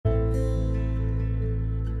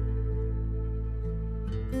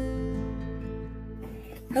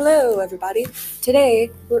Hello, everybody.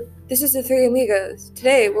 This is the Three Amigos.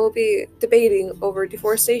 Today, we'll be debating over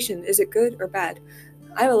deforestation. Is it good or bad?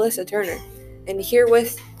 I'm Alyssa Turner, and here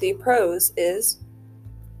with the pros is...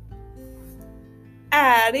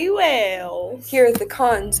 Addie Wales. Here with the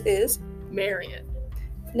cons is... Marion.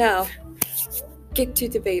 Now, get to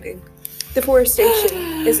debating.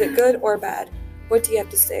 Deforestation, is it good or bad? What do you have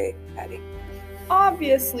to say, Addie?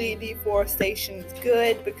 Obviously, deforestation is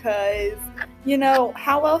good because,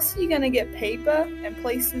 how else are you going to get paper and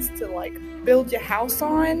places to, build your house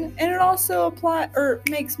on? And it also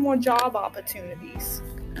makes more job opportunities.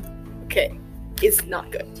 Okay, it's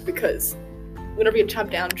not good because whenever you chop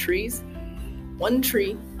down trees, one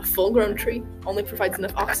tree, a full-grown tree, only provides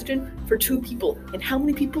enough oxygen for 2 people. And how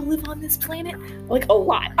many people live on this planet? A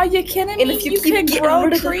lot. Are you kidding me? And if you can keep grow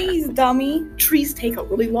trees, dummy. Trees take a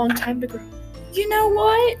really long time to grow. You know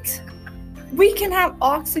what? We can have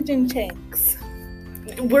oxygen tanks.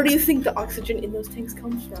 Where do you think the oxygen in those tanks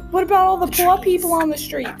comes from? What about all the poor people on the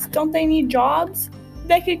streets? Don't they need jobs?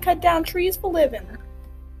 They could cut down trees for living.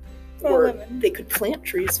 Or they could plant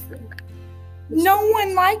trees for... No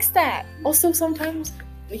one likes that. Also, sometimes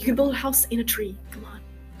you can build a house in a tree. Come on.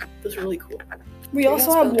 Those are really cool. We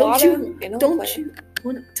also have water. Don't you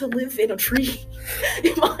want to live in a tree?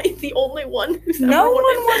 Am I the only one who's No one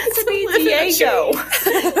wants to be Diego.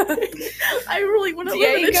 I really want to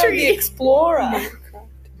live in a tree. Diego the Explorer.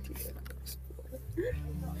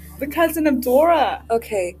 The cousin of Dora.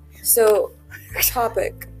 Okay, so,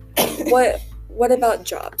 topic. What about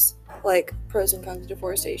jobs? Pros and cons of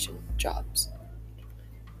deforestation. Jobs.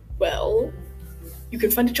 Well, you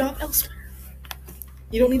can find a job elsewhere.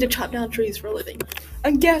 You don't need to chop down trees for a living.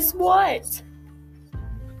 And guess what?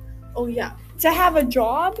 Oh, yeah. To have a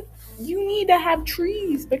job, you need to have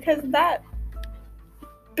trees because that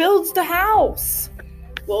builds the house.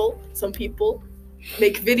 Well, some people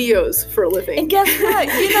make videos for a living. And guess what?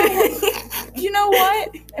 You know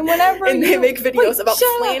what? And whenever they make videos about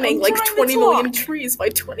planting 20 million trees by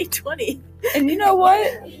 2020. And you know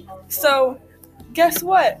what? So, guess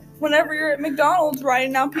what? Whenever you're at McDonald's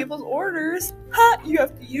writing down people's orders, you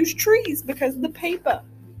have to use trees because of the paper.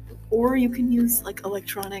 Or you can use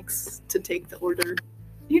electronics to take the order.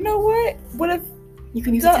 You know what? What if you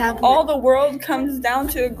can use a tablet? All the world comes down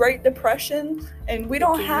to a Great Depression and we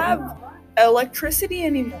don't have electricity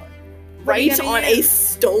anymore? Right on a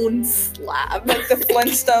stone slab. Like the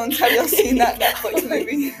Flintstones. Have y'all seen that Netflix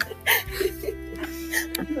movie?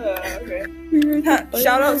 Okay.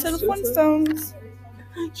 Shout out to the Flintstones.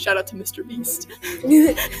 Shout out to Mr. Beast.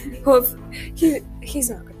 Well, he's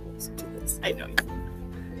not going to listen to this. I know.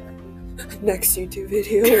 Next YouTube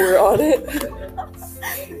video, we're on it.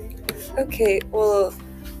 Okay, well...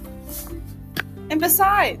 And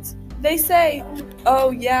besides, they say,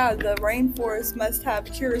 oh yeah, the rainforest must have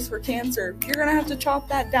cures for cancer. You're going to have to chop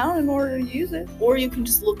that down in order to use it. Or you can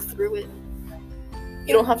just look through it.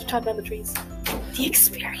 You don't have to chop down the trees. The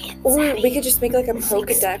experience. Or we could just make a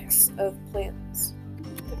Pokedex of plants.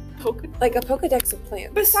 A Pokedex of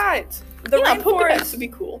plants. Besides, the rainforest would be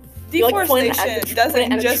cool. Deforestation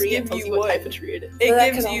doesn't just give you what wood. Type of tree it is.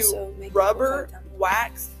 It gives you rubber,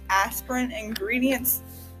 wax, aspirin, ingredients.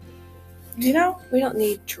 We don't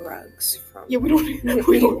need drugs from... Yeah, we don't need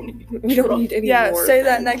any more. Say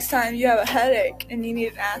that next time you have a headache and you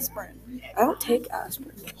need an aspirin. I don't take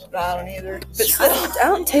aspirin. I don't either. But still, I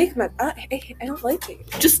don't take my... I don't like it.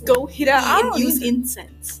 Just go hit and use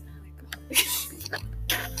incense.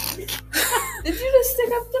 Did you just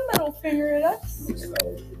stick up the middle finger at us?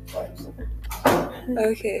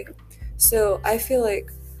 Okay, so I feel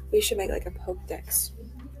like we should make a Pokedex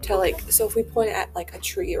to so if we point at a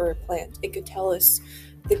tree or a plant, it could tell us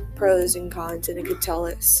the pros and cons, and it could tell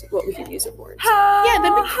us what we could use it for. Yeah,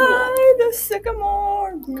 that'd be cool. The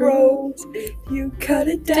sycamore grows. If you cut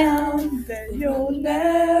it down, then you'll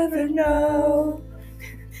never know.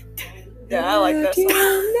 Yeah, I like that song.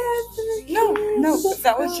 No,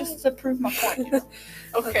 that was just to prove my point.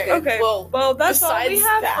 Okay. Well, that's all we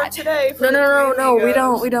have for today. No, we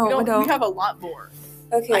don't. We have a lot more.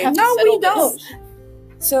 Okay. No, we don't.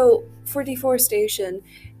 So, for deforestation,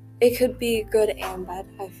 it could be good and bad,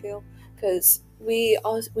 I feel, because we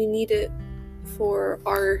need it for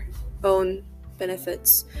our own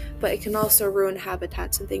benefits, but it can also ruin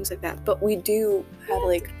habitats and things like that. But we do have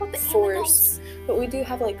forest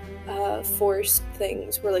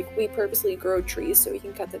things where we purposely grow trees so we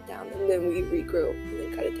can cut them down and then we regrow and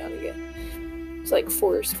then cut it down again. It's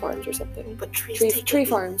forest farms or something. But tree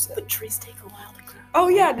farms. But trees take a while to grow. Oh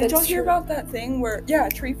yeah, did y'all hear about that thing where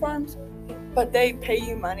tree farms? But they pay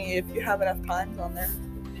you money if you have enough pines on there.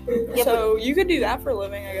 Yeah, so you could do that for a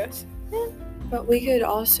living, I guess. But we could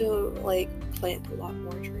also like plant a lot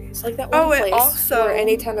more trees. Like that Oh, one it place also- where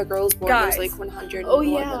anytime a girl's born Guys. there's like 100. Oh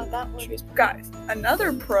yeah, that one. trees. Guys,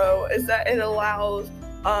 another pro is that it allows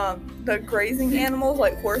the grazing animals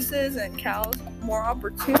like horses and cows more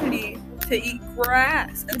opportunity to eat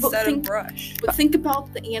grass instead of brush. But think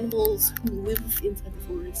about the animals who live inside the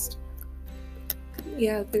forest.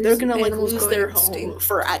 Yeah, They're gonna like animals lose going there's extinct. home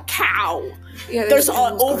for a cow. Yeah, There's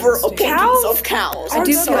animals going over extinct. abundance of cows. I I'm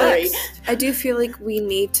do sorry. I do feel like we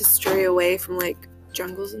need to stray away from like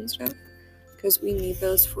jungles and stuff because we need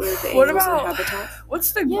those for the What animals about- and habitat.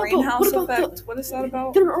 What's the Yeah, but greenhouse what about effect? What is that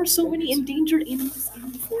about? There are so many endangered animals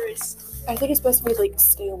in the forest. I think it's best we like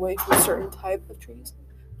stay away from certain type of trees.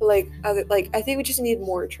 But like I think we just need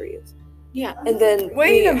more trees. Yeah. And then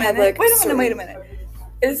Wait we a have, minute. like, Wait a certain- minute.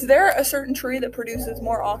 Is there a certain tree that produces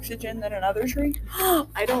more oxygen than another tree?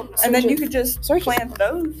 I don't. And then you could just Search it. plant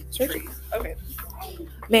those Search it. trees. Okay.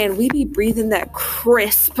 Man, we be breathing that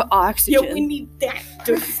crisp oxygen. Yeah, we need that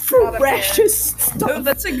Bottom precious So stuff.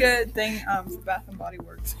 that's a good thing for Bath and Body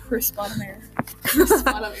Works. Crisp bottom air.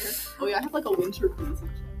 Oh yeah, I have like a winter freeze.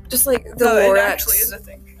 Just like the So it Lorax. actually is a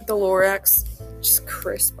thing. The Lorax, just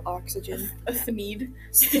crisp oxygen. A Thneed.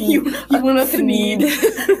 you want a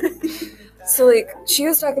Thneed? So like she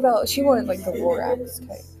was talking about she wanted like the Lorax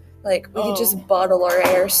type. Like we could just bottle our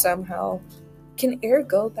air somehow. Can air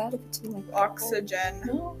go bad if it's in like Oxygen.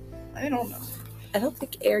 No, I don't know. I don't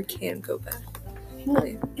think air can go bad. Well,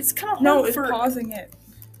 it's kind of hard No, it's for pausing it.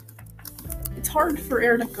 it's hard for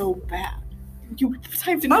air to go bad. You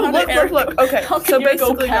typed in Oh, how look, to air look. Okay, How so can air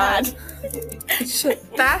go basically, bad? guys,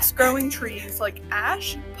 fast-growing trees like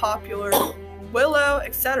ash, poplar, willow,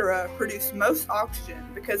 etc. produce most oxygen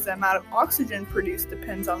because the amount of oxygen produced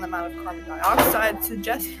depends on the amount of carbon dioxide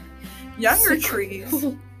suggested. Younger trees,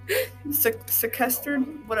 sequestered,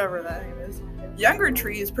 whatever that name is. Younger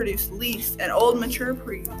trees produce least, and old mature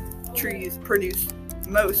trees produce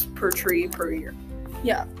most per tree per year.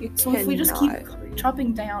 Yeah. So if we just keep cannot.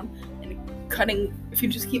 chopping down and cutting, if you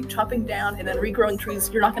just keep chopping down and then regrowing trees,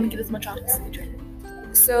 you're not going to get as much oxygen.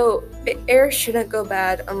 So air shouldn't go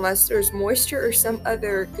bad unless there's moisture or some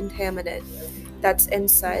other contaminant that's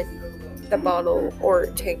inside the bottle or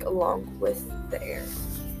tank along with the air.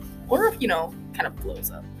 Or if, kind of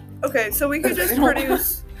blows up. Okay, so we could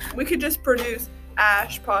just produce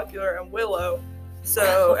ash, poplar, and willow.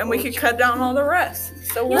 So, and we could cut down all the rest.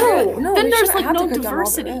 So we're good. No, then we there's shouldn't like have no to cut down all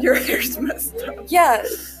the diversity. rest. Your hair's messed up. Yeah,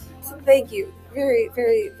 thank you. Very,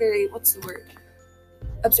 very, very, what's the word?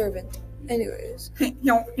 Observant. Anyways.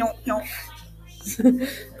 Yo.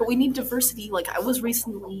 But we need diversity. Like I was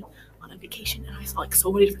recently on a vacation and I saw like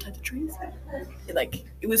so many different types of trees. And, like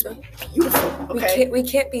it was beautiful. Okay, We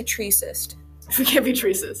can't be treecist. we can't be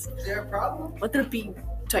trees. Is there a problem? Let there be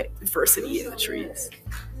diversity in the trees.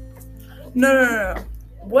 No.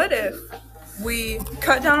 What if we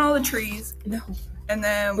cut down all the trees No. and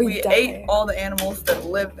then We we die. ate all the animals that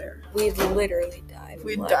live there? We'd literally die. from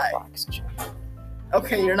We'd lack die. of oxygen.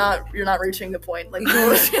 Okay, you're not reaching the point. Like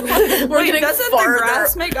We're we're getting doesn't farther. the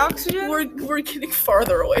grass make oxygen? We're getting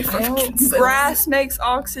farther away from No, consent. Grass makes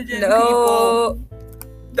oxygen, people. No.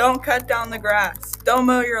 Don't cut down the grass. Don't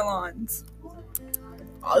mow your lawns.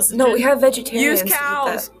 Oxygen. No, we have vegetarians. Use to do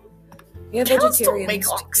cows. that. We have Cows don't vegetarians. make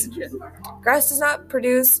oxygen. Grass does not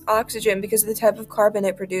produce oxygen because of the type of carbon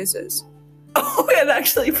it produces. Oh, it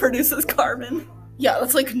actually produces carbon. Yeah,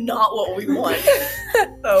 that's like not what we want.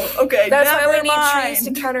 Oh, okay. That's why we never need mind. trees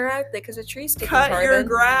to counteract it, because a tree's taking Cut carbon. your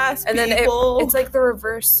grass, and then people. it's like the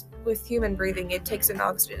reverse with human breathing. It takes in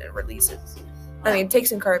oxygen and releases. I mean, it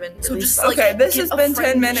takes in carbon. So releases just, like, Okay, this get has a been 10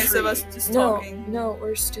 friendly minutes of tree. us just no, talking. no,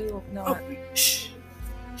 we're still not. Shh.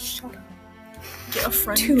 Shut up. Get a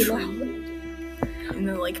friendly Too tree. loud. And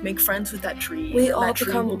then like make friends with that tree. We and all that tree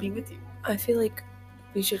become- will be with you. I feel like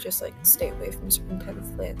we should just like stay away from certain type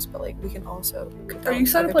of plants, but like we can also. cut Are down you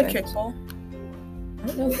excited to other play things. kickball? I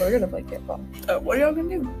don't know if we're gonna play kickball. What are y'all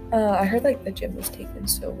gonna do? I heard like the gym was taken,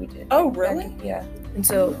 so we did. Oh, really? Yeah, and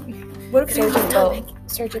so What if Sergeant topic. Bell,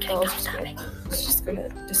 Sergeant Bell's just gonna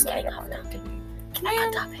decide on it. Can I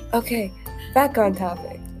on topic? Okay, back on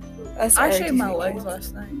topic. That's I already shaved my taken. legs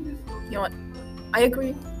last night. You know what? I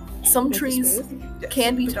agree. Some Make it trees smooth. Yes,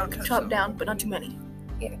 can be but don't touch chopped them. down, but not too many.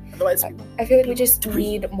 Yeah. Otherwise, I feel like we just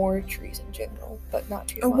need more trees in general, but not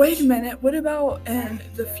too Oh, much. wait a minute. What about in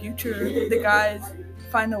the future, the guys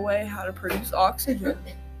find a way how to produce oxygen?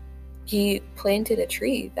 He planted a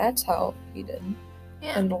tree. That's how he did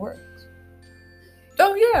yeah. in the works.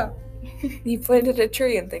 Oh, yeah. He planted a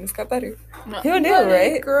tree and things got better. No. Who knew, Let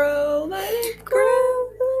right? it grow, let it grow.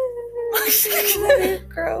 Grow, let it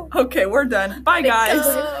grow. Okay, we're done. Bye, guys.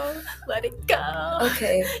 Let let it go.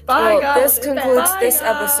 Okay. Bye, Well, guys. this concludes Bye, this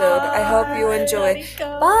episode. I hope you guys. enjoy. Let it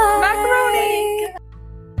go. Bye. Macaroni.